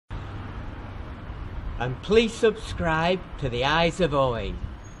and please subscribe to the Eyes of Owen.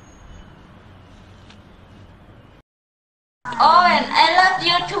 Owen, I love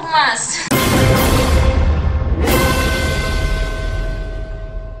you too much.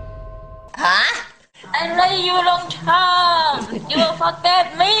 Huh? I love you long time. You will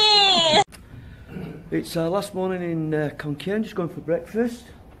forget me. It's our last morning in Khon Kaen, just going for breakfast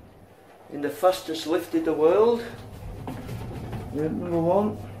in the fastest lift in the world. Number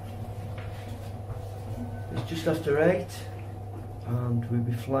 1. It's just after 8 and we'll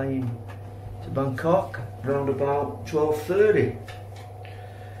be flying to Bangkok around about 12:30.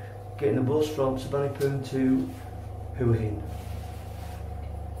 Getting the bus from Suvarnabhumi to Hua Hin.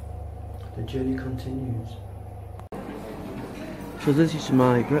 The journey continues. So this is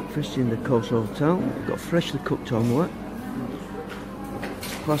my breakfast in the Coast Hotel. Got freshly cooked omelette.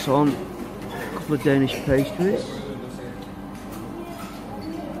 Plus on a couple of Danish pastries.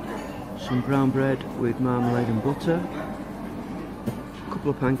 Some brown bread with marmalade and butter. A couple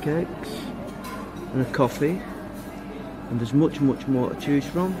of pancakes. And a coffee. And there's much more to choose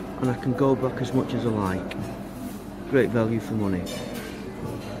from. And I can go back as much as I like. Great value for money.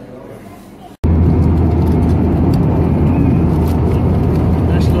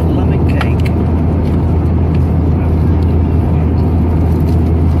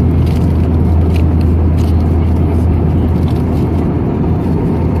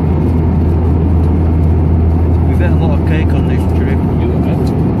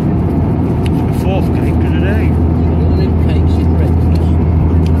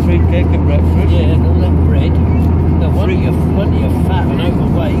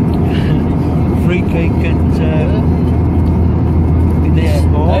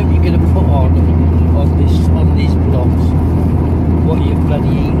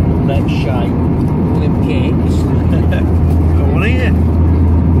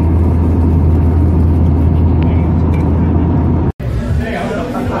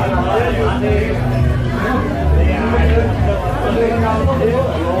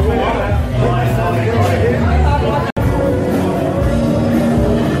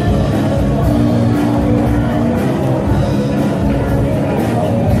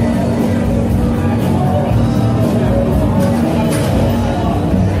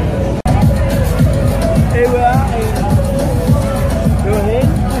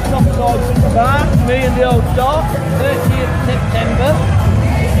 Me and the old dog, 30th September.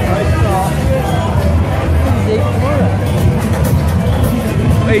 Tomorrow.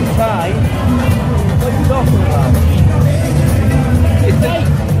 In Thai. What are you talking about? It's late.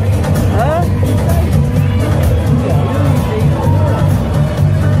 Huh?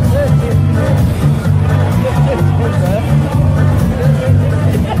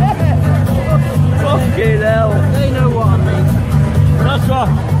 Fucking hell. They know what I mean. That's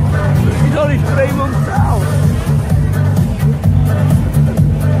right. He's only 3 months out.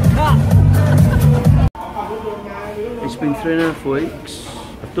 It's been 3.5 weeks.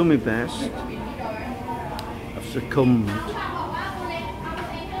 I've done my best. I've succumbed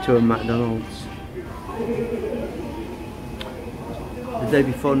to a McDonald's. The day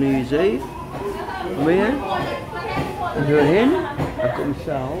before New Year's Eve, I'm here in Hua Hin. I've got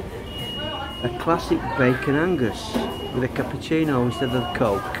myself a classic bacon Angus with a cappuccino instead of the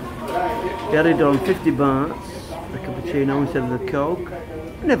Coke. They had it on 50 bahts, the cappuccino instead of the Coke.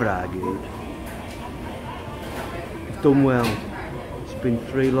 Never argued. I've done well. It's been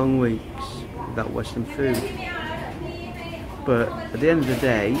 3 long weeks without Western food. But at the end of the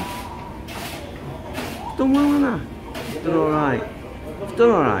day, I've done well, haven't I? I've done alright. I've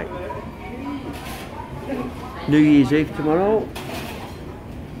done alright. New Year's Eve tomorrow,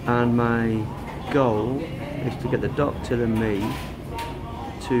 and my goal is to get the doctor and me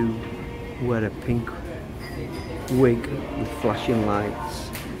to wear a pink wig with flashing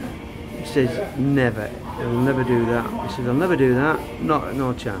lights. He says never, he'll never do that. He says I'll never do that,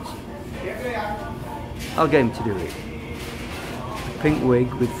 no chance. I'll get him to do it. A pink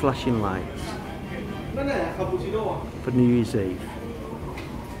wig with flashing lights for New Year's Eve.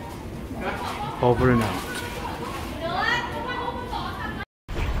 Over and out.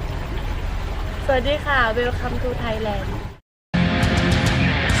 สวัสดีค่ะ Welcome to Thailand